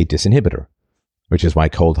is a disinhibitor, which is why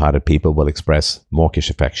cold-hearted people will express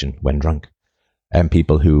mawkish affection when drunk. And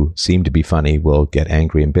people who seem to be funny will get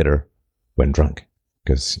angry and bitter when drunk,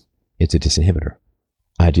 because it's a disinhibitor.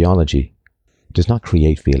 Ideology does not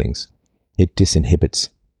create feelings. It disinhibits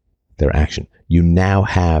their action. You now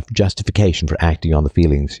have justification for acting on the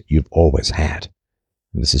feelings you've always had.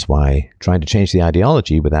 And this is why trying to change the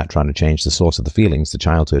ideology without trying to change the source of the feelings, the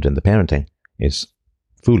childhood and the parenting, is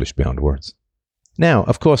foolish beyond words. Now,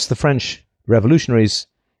 of course, the French revolutionaries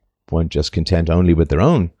weren't just content only with their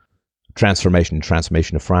own transformation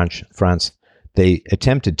of France. They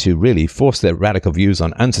attempted to really force their radical views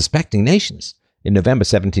on unsuspecting nations. In November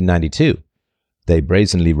 1792, they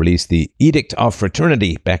brazenly released the Edict of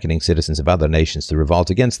Fraternity, beckoning citizens of other nations to revolt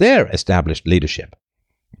against their established leadership.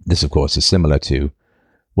 This, of course, is similar to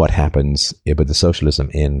what happens with the socialism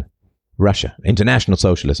in Russia. International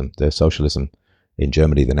socialism, the socialism in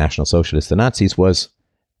Germany, the National Socialists, the Nazis, was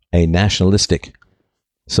a nationalistic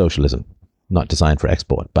socialism, not designed for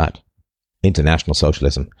export, but international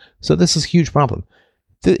socialism. So this is a huge problem.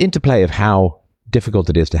 The interplay of how difficult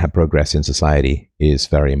it is to have progress in society is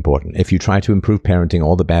very important. If you try to improve parenting,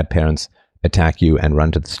 all the bad parents attack you and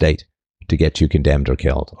run to the state to get you condemned or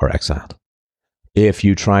killed or exiled. If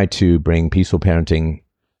you try to bring peaceful parenting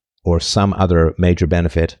or some other major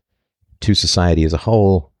benefit to society as a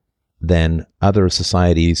whole, then other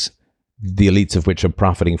societies, the elites of which are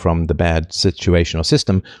profiting from the bad situation or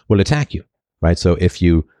system, will attack you, right? So if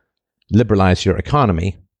you liberalize your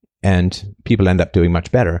economy and people end up doing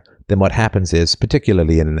much better, then what happens is,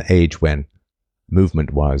 particularly in an age when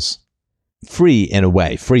movement was freer in a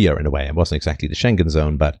way, it wasn't exactly the Schengen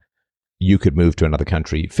zone, but you could move to another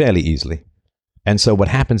country fairly easily. And so what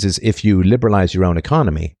happens is, if you liberalize your own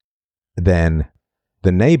economy, then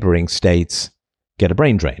the neighboring states get a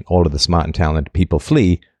brain drain. All of the smart and talented people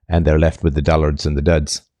flee, and they're left with the dullards and the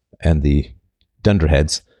duds and the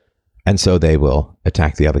dunderheads. And so they will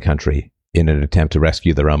attack the other country in an attempt to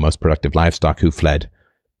rescue their own most productive livestock who fled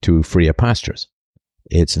to freer pastures.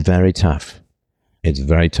 It's very tough. It's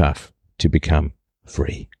very tough to become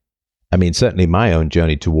free. I mean, certainly my own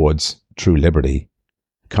journey towards true liberty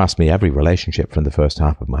cost me every relationship from the first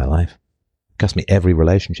half of my life. Cost me every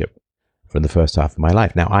relationship from the first half of my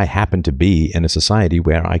life. Now, I happen to be in a society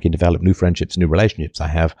where I can develop new friendships, new relationships. I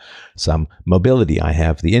have some mobility. I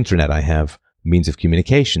have the internet. I have means of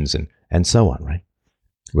communications and so on, right?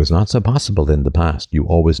 It was not so possible in the past. You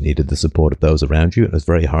always needed the support of those around you. It was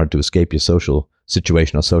very hard to escape your social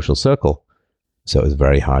situation or social circle. So it was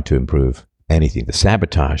very hard to improve anything. The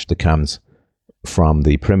sabotage that comes from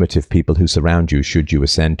the primitive people who surround you should you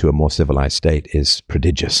ascend to a more civilized state is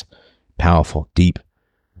prodigious, powerful, deep,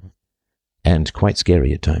 and quite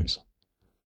scary at times.